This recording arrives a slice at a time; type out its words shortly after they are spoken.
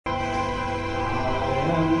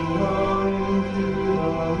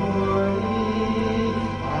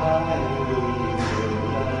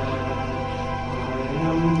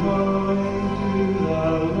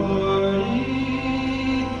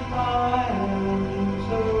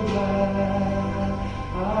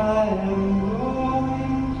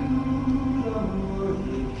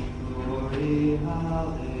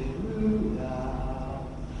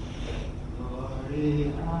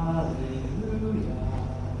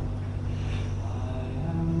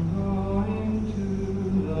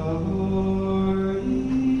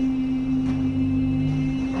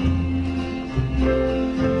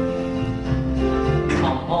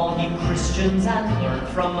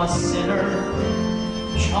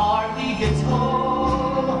Charlie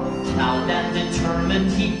GUITEAU, proud and determined,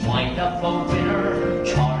 he'd wind up a winner.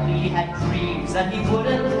 Charlie had dreams that he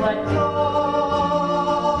wouldn't let go.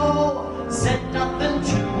 Said nothing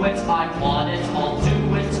to it, I want it, I'll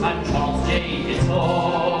do it, I'm Charles J. GUITEAU.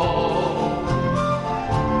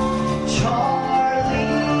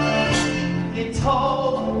 Charlie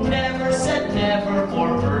GUITEAU never said never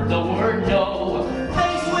or heard the word no.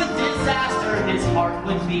 Faced with disaster, his heart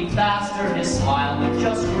would beat faster, his smile would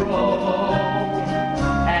just grow.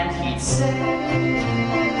 And he'd say,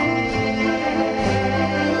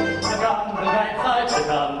 sit on the right side, sit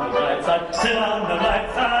on the right side, sit on the right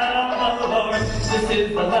side of the Lord. This is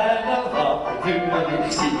the land of opportunity.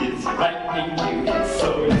 He is lightning to his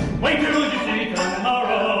soul. Wait till you see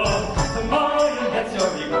tomorrow. Tomorrow you'll get your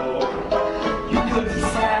reward. You could be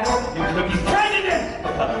sad or you could be president.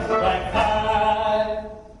 But on the right side.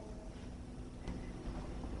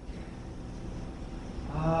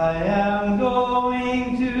 I am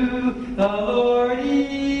going to the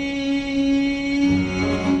Lordie.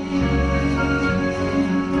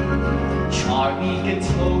 Charlie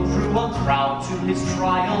GUITEAU drew a crowd to his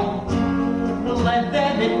trial, led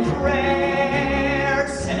them in prayer,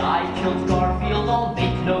 said I killed Garfield, I'll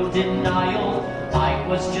make no denial, I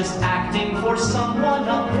was just acting for someone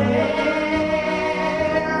up there.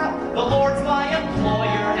 The Lord's my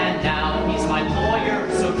employer and now he's my lawyer,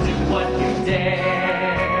 so do what you dare.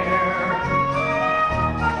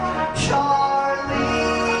 Charlie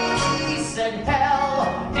said, hell,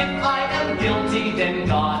 if I am guilty then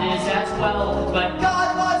God is as well, but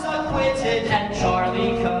God was acquitted and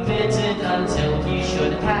Charlie committed until he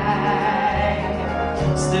should hang.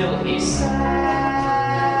 Still he sang.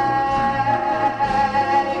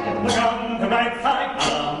 Look on the right side,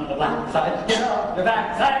 on the black side, get off your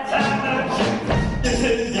backside, this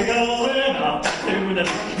is your golden opportunity.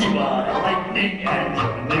 You are lightning and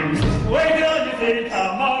your news. Wait till you see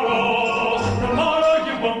tomorrow. Tomorrow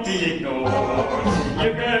you won't be ignored.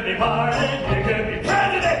 You could be pardoned, you could be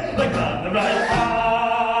president. Look on the right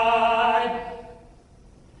side.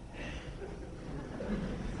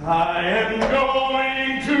 I am going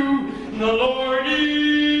to the Lordie.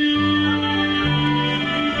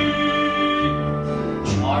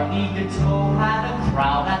 Charlie GUITEAU had a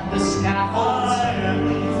crowd at the scaffold.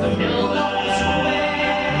 The billows were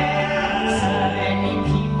so many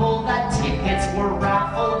people that tickets were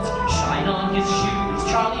raffled. Shine on his shoes,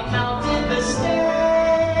 Charlie mounted the stair.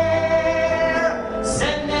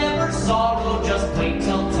 Said never sorrow, just wait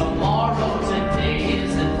till tomorrow. Today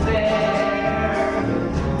isn't fair.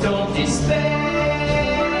 Don't despair.